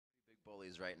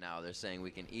right now. They're saying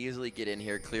we can easily get in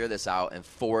here, clear this out, and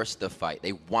force the fight.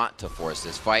 They want to force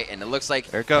this fight, and it looks like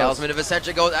Talisman of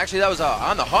Ascension goes. Actually, that was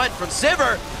on the hunt from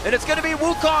Sivir, and it's going to be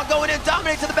Wukong going in,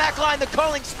 dominate to the back line. The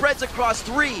culling spreads across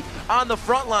 3 on the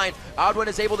front line. Oddwin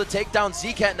is able to take down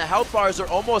Zekent, and the health bars are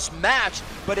almost matched,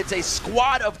 but it's a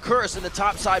squad of Curse in the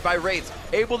top side by Wraiths,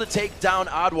 able to take down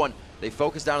Oddwin. They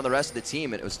focused down on the rest of the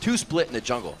team, and it was 2 split in the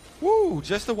jungle. Woo,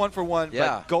 just a 1-for-1,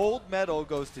 yeah. But gold medal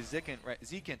goes to Zekent right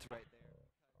there.